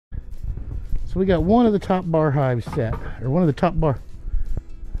So we got one of the top bar hives set, or one of the top bar.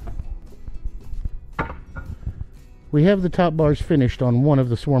 We have the top bars finished on one of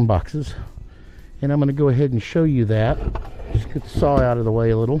the swarm boxes, and I'm going to go ahead and show you that. Just get the saw out of the way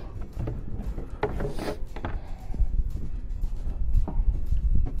a little.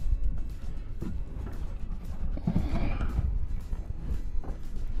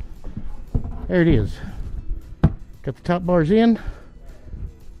 There it is. Got the top bars in.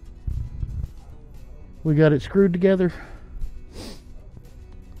 We got it screwed together.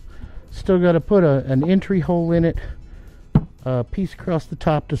 Still got to put an entry hole in it, a piece across the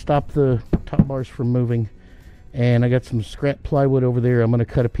top to stop the top bars from moving, and I got some scrap plywood over there I'm going to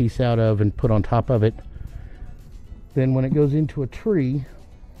cut a piece out of and put on top of it. Then when it goes into a tree,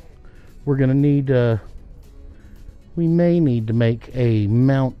 we're going to need we may need to make a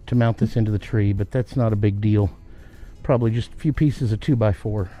mount to mount this into the tree, but that's not a big deal. Probably just a few pieces of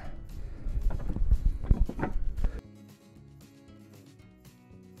 2x4.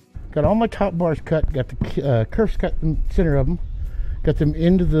 Got all my top bars cut, got the kerfs cut in the center of them, got them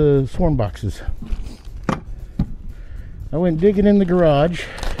into the swarm boxes. I went digging in the garage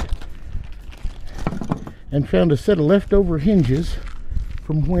and found a set of leftover hinges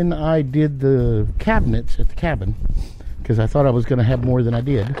from when I did the cabinets at the cabin, because I thought I was going to have more than I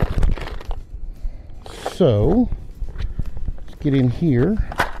did. So, let's get in here.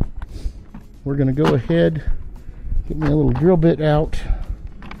 We're going to go ahead, get me a little drill bit out,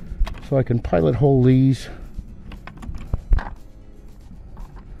 so I can pilot hole these.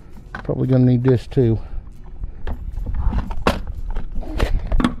 Probably going to need this too.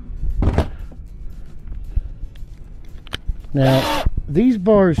 Now, these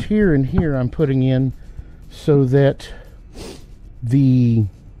bars here and here I'm putting in so that the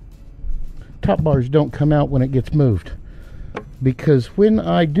top bars don't come out when it gets moved. Because when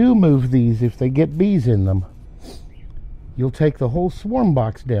I do move these, if they get bees in them, you'll take the whole swarm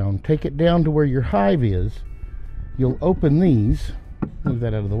box down, take it down to where your hive is. You'll open these, move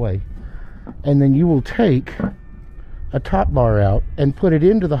that out of the way, and then you will take a top bar out and put it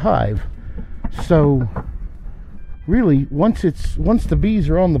into the hive. So really, once the bees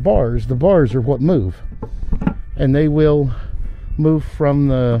are on the bars are what move, and they will move from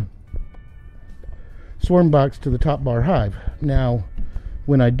the swarm box to the top bar hive. Now,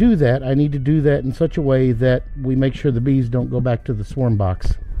 when I do that, I need to do that in such a way that we make sure the bees don't go back to the swarm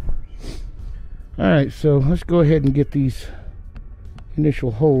box. Alright, so let's go ahead and get these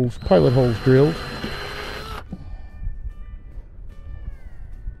initial holes, pilot holes drilled.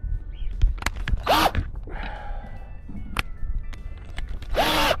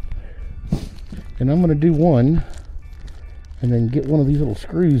 And I'm going to do one and then get one of these little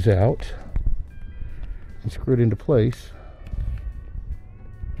screws out and screw it into place.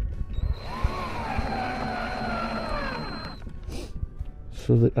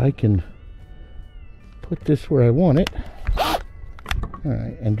 So that I can put this where I want it.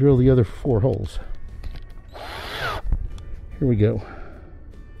 Alright, and drill the other 4 holes. Here we go.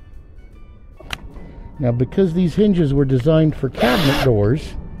 Now, because these hinges were designed for cabinet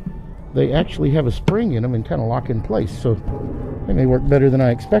doors, they actually have a spring in them and kind of lock in place, so they may work better than I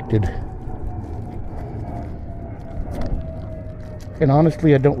expected. And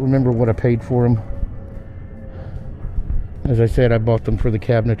honestly, I don't remember what I paid for them. As I said, I bought them for the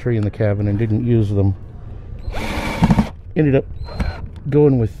cabinetry in the cabin and didn't use them. Ended up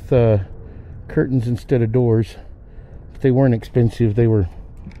going with curtains instead of doors. But they weren't expensive. They were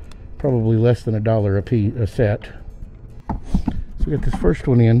probably less than $1 a set. So we got this first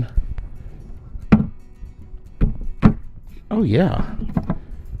one in. Oh yeah,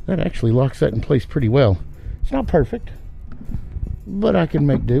 that actually locks that in place pretty well. It's not perfect, but I can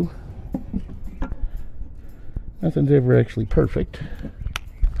make do. Nothing's ever actually perfect.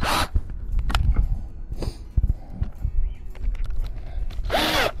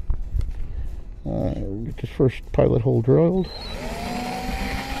 Alright, we'll get this first pilot hole drilled.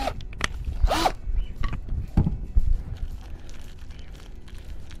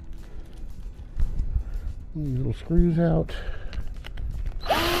 These little screws out.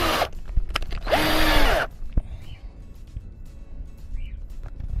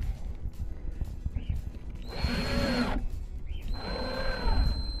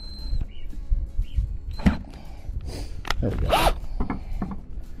 There we go.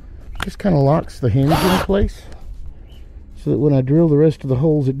 Just kind of locks the hinge in place so that when I drill the rest of the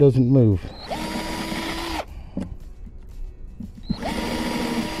holes it doesn't move.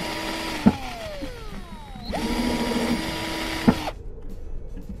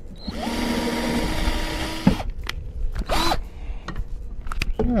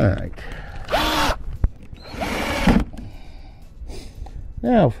 Alright.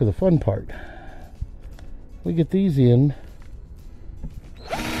 Now for the fun part. We get these in.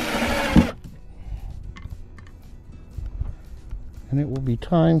 And it will be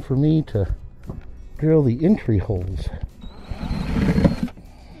time for me to drill the entry holes.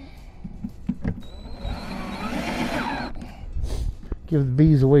 Give the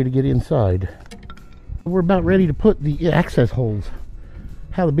bees a way to get inside. We're about ready to put the access holes.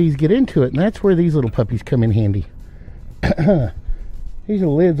 How the bees get into it, and that's where these little puppies come in handy. These are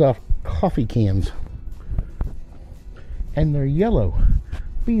lids off coffee cans. And they're yellow.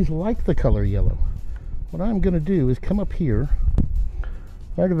 Bees like the color yellow. What I'm going to do is come up here,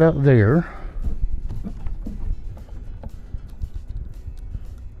 right about there.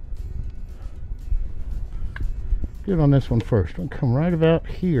 Do it on this one first. I'll come right about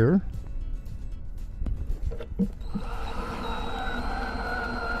here.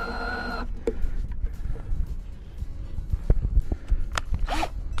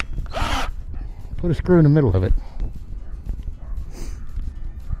 Put a screw in the middle of it.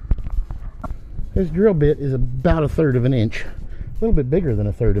 This drill bit is about 1/3 of an inch. A little bit bigger than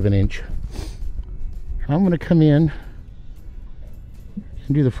 1/3 of an inch. I'm going to come in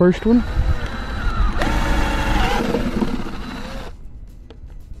and do the first one.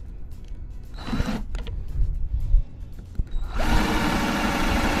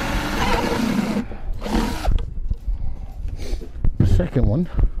 The second one.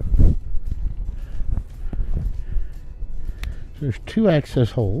 So there's 2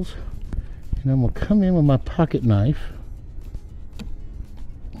 access holes. And I'm going to come in with my pocket knife,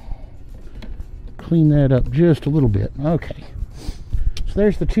 clean that up just a little bit. Okay, so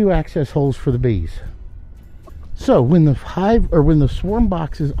there's the 2 access holes for the bees. So when the hive, or when the swarm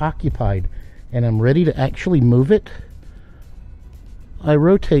box is occupied and I'm ready to actually move it, I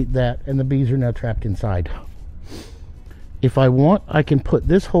rotate that and the bees are now trapped inside. If I want, I can put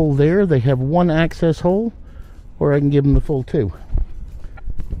this hole there. They have 1 access hole, or I can give them the full 2.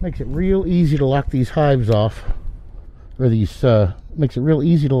 Makes it real easy to lock these hives off, or these, makes it real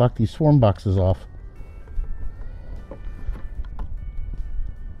easy to lock these swarm boxes off.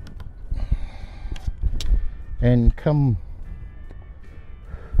 And come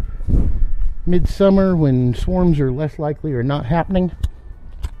midsummer, when swarms are less likely or not happening,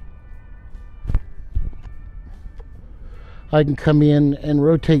 I can come in and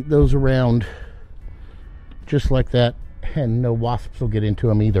rotate those around just like that, and no wasps will get into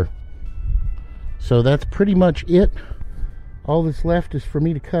them either. So that's pretty much it. All that's left is for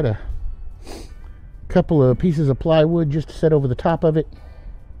me to cut a couple of pieces of plywood just to set over the top of it.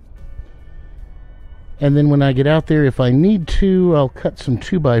 And then when I get out there, if I need to, I'll cut some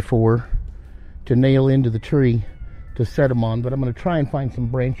 2x4 to nail into the tree to set them on. But I'm going to try and find some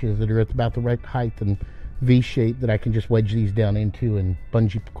branches that are at about the right height and V shape that I can just wedge these down into and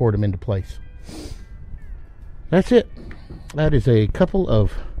bungee cord them into place. That's it. That is a couple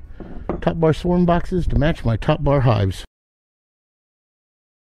of top bar swarm boxes to match my top bar hives.